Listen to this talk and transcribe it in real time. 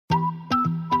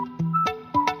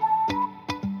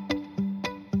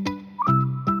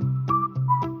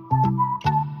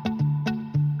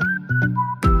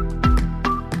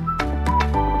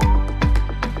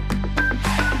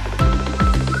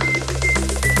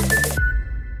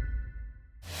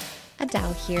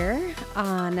Adele here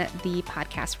on the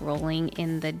podcast Rolling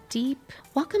in the Deep.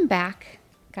 Welcome back,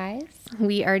 guys.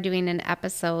 We are doing an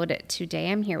episode today.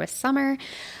 I'm here with Summer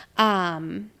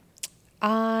on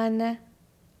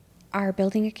our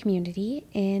building a community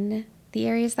in the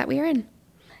areas that we are in.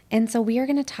 And so we are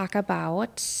going to talk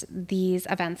about these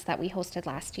events that we hosted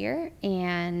last year,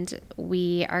 and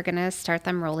we are going to start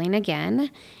them rolling again.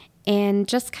 And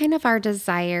just kind of our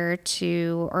desire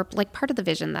to, or like part of the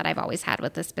vision that I've always had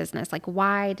with this business, like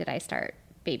why did I start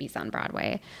Babies on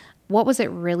Broadway? What was it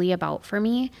really about for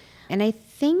me? And I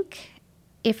think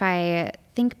if I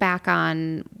think back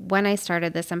on when I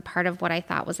started this, and part of what I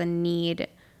thought was a need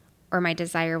or my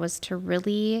desire was to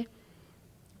really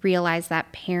realize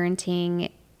that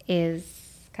parenting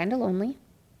is kind of lonely,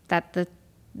 that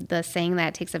the saying that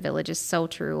it takes a village is so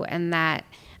true, and that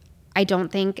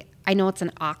I know it's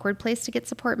an awkward place to get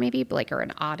support maybe, or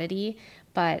an oddity,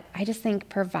 but I just think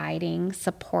providing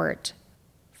support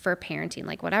for parenting,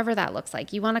 like whatever that looks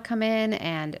like. You want to come in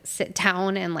and sit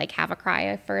down and like have a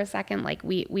cry for a second, like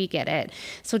we get it.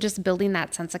 So just building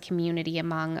that sense of community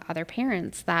among other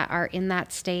parents that are in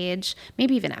that stage,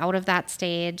 maybe even out of that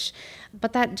stage,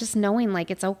 but that just knowing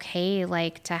like it's okay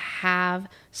like to have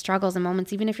struggles and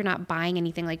moments, even if you're not buying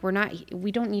anything. Like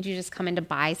we don't need you to just come in to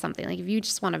buy something. Like if you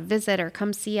just want to visit or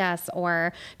come see us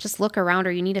or just look around,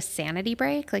 or you need a sanity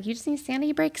break, like you just need a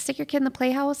sanity break, stick your kid in the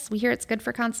playhouse. We hear it's good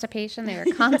for constipation. They are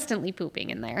constantly pooping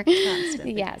in there.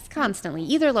 Constantly. Yes, constantly.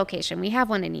 Either location. We have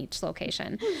one in each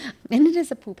location. And it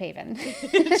is a poop haven.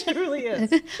 It truly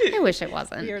is. I wish it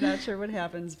wasn't. You're not sure what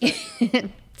happens, but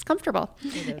it's comfortable.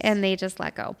 It is. And they just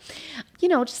let go.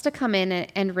 Just to come in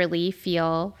and really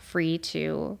feel free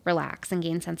to relax and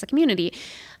gain sense of community.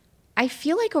 I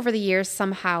feel like over the years,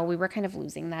 somehow we were kind of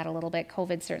losing that a little bit.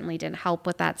 COVID certainly didn't help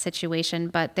with that situation,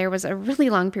 but there was a really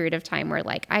long period of time where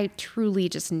like I truly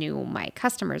just knew my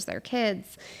customers, their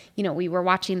kids, we were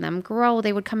watching them grow.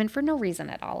 They would come in for no reason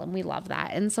at all, and we love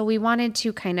that. And so we wanted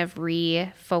to kind of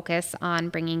refocus on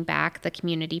bringing back the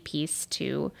community piece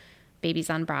to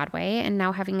Babies on Broadway, and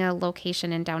now having a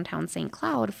location in downtown St.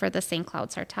 Cloud for the St.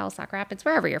 Cloud, Sartell, Sauk Rapids,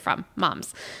 wherever you're from,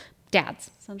 moms, dads,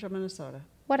 Central Minnesota,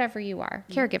 whatever you are,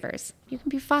 caregivers. You can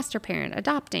be foster parent,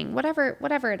 adopting, whatever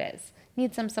it is.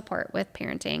 Need some support with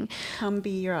parenting. Come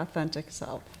be your authentic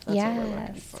self. That's what we're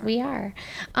looking for. We are.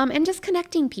 And just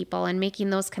connecting people and making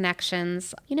those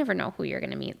connections. You never know who you're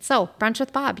going to meet. So Brunch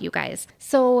with Bob, you guys.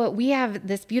 So we have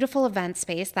this beautiful event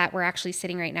space that we're actually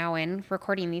sitting right now in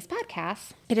recording these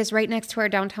podcasts. It is right next to our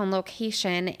downtown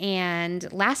location.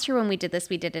 And last year when we did this,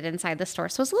 we did it inside the store.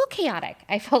 So it was a little chaotic,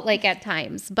 I felt like at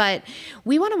times. But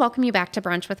we want to welcome you back to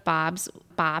Brunch with Bob's.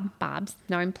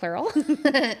 Now I'm plural.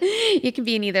 You can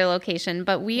be in either location,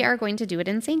 but we are going to do it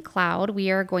in St. Cloud.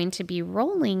 We are going to be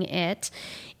rolling it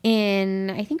in,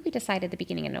 I think we decided the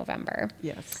beginning of November.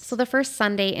 Yes. So the first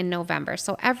Sunday in November.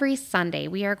 So every Sunday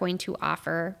we are going to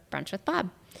offer Brunch with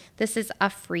Bob. This is a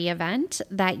free event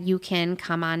that you can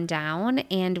come on down,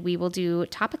 and we will do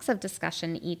topics of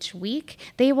discussion each week.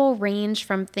 They will range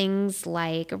from things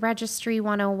like Registry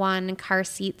 101, car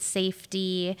seat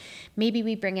safety. Maybe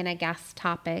we bring in a guest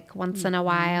topic once in a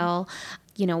while.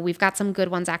 We've got some good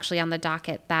ones actually on the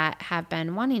docket that have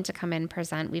been wanting to come in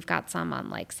present. We've got some on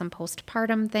like some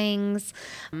postpartum things,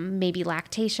 maybe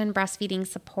lactation, breastfeeding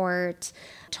support,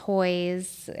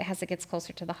 toys as it gets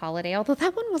closer to the holiday, although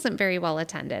that one wasn't very well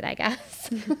attended, I guess.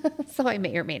 So I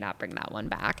may or may not bring that one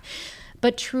back.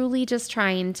 But truly just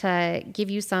trying to give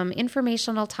you some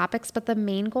informational topics. But the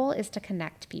main goal is to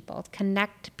connect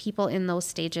people in those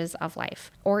stages of life,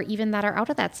 or even that are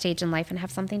out of that stage in life and have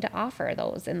something to offer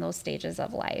those in those stages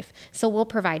of life. So we'll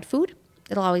provide food.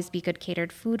 It'll always be good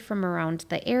catered food from around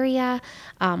the area.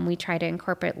 We try to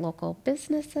incorporate local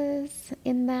businesses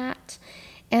in that.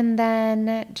 And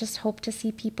then just hope to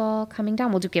see people coming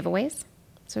down. We'll do giveaways.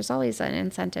 So there's always an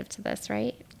incentive to this,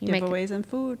 right? Giveaways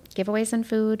and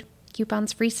food.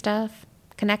 Coupons, free stuff,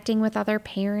 connecting with other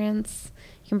parents.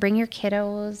 You can bring your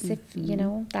kiddos if,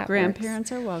 that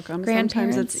Grandparents works. are welcome.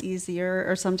 Grandparents. Sometimes it's easier,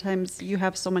 or sometimes you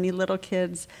have so many little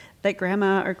kids that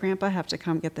grandma or grandpa have to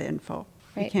come get the info.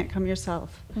 Right. You can't come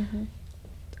yourself. Mm-hmm.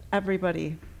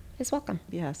 Everybody is welcome.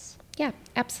 Yes. Yeah,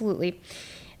 absolutely.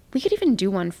 We could even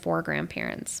do one for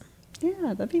grandparents.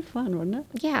 Yeah, that'd be fun, wouldn't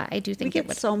it? Yeah, I do think we it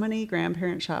would. get so many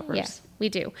grandparent shoppers. Yeah, we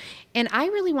do. And I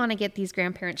really want to get these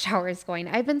grandparent showers going.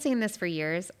 I've been saying this for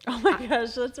years. Oh my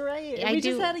gosh, that's right. We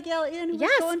just had a gal in who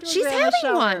was going to a she's grandma having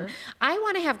shower. one. I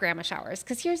want to have grandma showers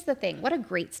because here's the thing. What a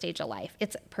great stage of life.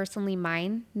 It's personally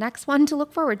mine next one to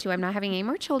look forward to. I'm not having any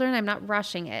more children. I'm not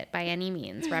rushing it by any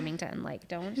means. Remington,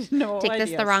 don't take this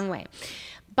the wrong way.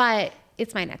 but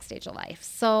it's my next stage of life.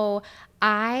 So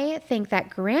I think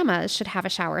that grandmas should have a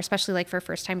shower, especially like for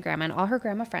first time grandma, and all her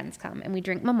grandma friends come and we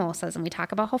drink mimosas and we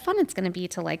talk about how fun it's going to be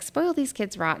to like spoil these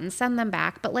kids rotten, send them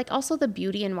back. But like also the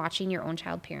beauty in watching your own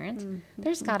child parent,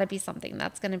 there's got to be something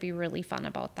that's going to be really fun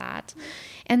about that.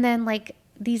 And then like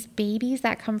these babies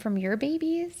that come from your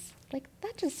babies, like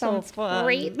that just sounds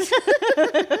great.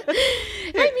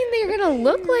 I mean, they're going to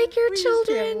look like your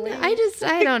children.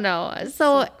 I don't know.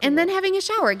 So cool. And then having a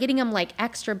shower, getting them like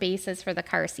extra bases for the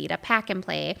car seat, a pack and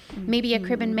play, maybe a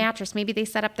crib and mattress. Maybe they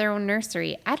set up their own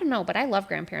nursery. I don't know, but I love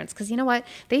grandparents because you know what?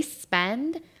 They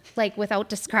spend like without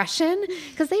discretion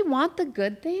because they want the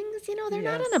good things. You know, they're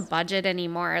not on a budget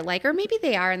anymore. Like, or maybe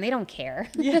they are and they don't care.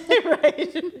 Yeah,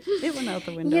 right. It went out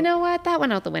the window. You know what? That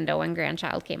went out the window when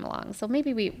grandchild came along. So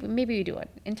maybe we do an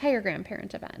entire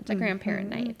grandparent event, a grandparent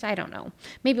night. I don't know.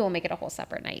 Maybe we'll make it a whole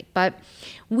separate night. But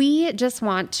we just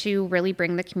want to really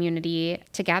bring the community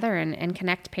together and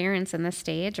connect parents in this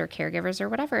stage or caregivers or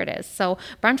whatever it is. So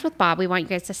Brunch with Bob, we want you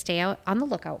guys to stay out on the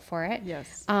lookout for it.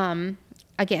 Yes.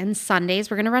 Again, Sundays,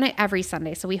 we're going to run it every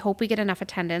Sunday. So we hope we get enough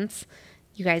attendance.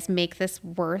 You guys make this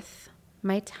worth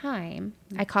my time.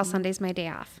 I call Sundays my day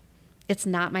off. It's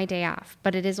not my day off,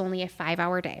 but it is only a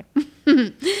 5-hour day.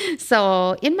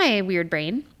 So in my weird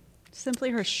brain, simply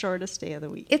her shortest day of the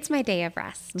week. It's my day of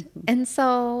rest. And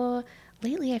so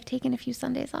lately I've taken a few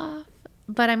Sundays off,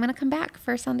 but I'm going to come back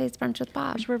for Sunday's Brunch with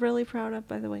Bob. Which we're really proud of,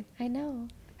 by the way. I know.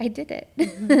 I did it.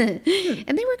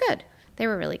 And they were good. They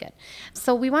were really good.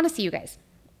 So we want to see you guys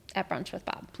at Brunch with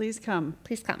Bob. Please come.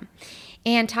 Please come.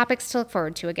 And topics to look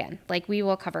forward to again. Like we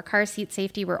will cover car seat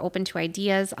safety. We're open to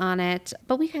ideas on it,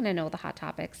 but we kind of know the hot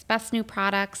topics. Best new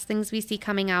products, things we see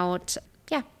coming out.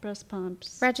 Yeah. Breast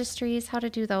pumps. Registries, how to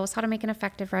do those, how to make an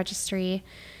effective registry.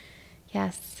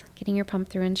 Yes. Getting your pump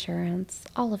through insurance.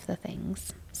 All of the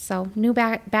things. So new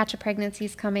batch of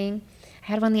pregnancies coming. I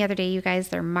had one the other day, you guys.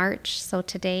 They're March. So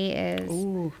today is,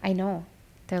 ooh. I know.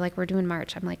 They're like, we're doing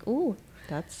March. I'm like, ooh.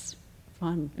 That's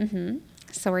fun. Mm-hmm.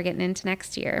 So we're getting into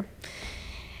next year.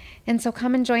 And so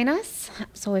come and join us.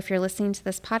 So if you're listening to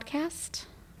this podcast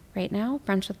right now,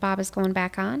 Brunch with Bob is going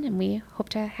back on, and we hope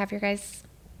to have your guys'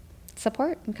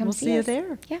 support and come see us. We'll see you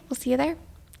there. Yeah, we'll see you there.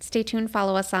 Stay tuned.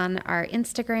 Follow us on our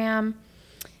Instagram.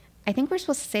 I think we're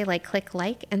supposed to say like, click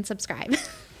like and subscribe.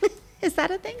 Is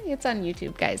that a thing? It's on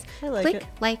YouTube, guys. I like click, it.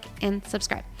 like, and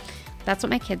subscribe. That's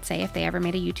what my kids say if they ever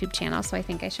made a YouTube channel, so I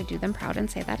think I should do them proud and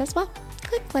say that as well.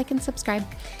 Click, like, and subscribe,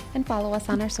 and follow us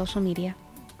on our social media.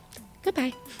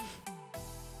 Goodbye.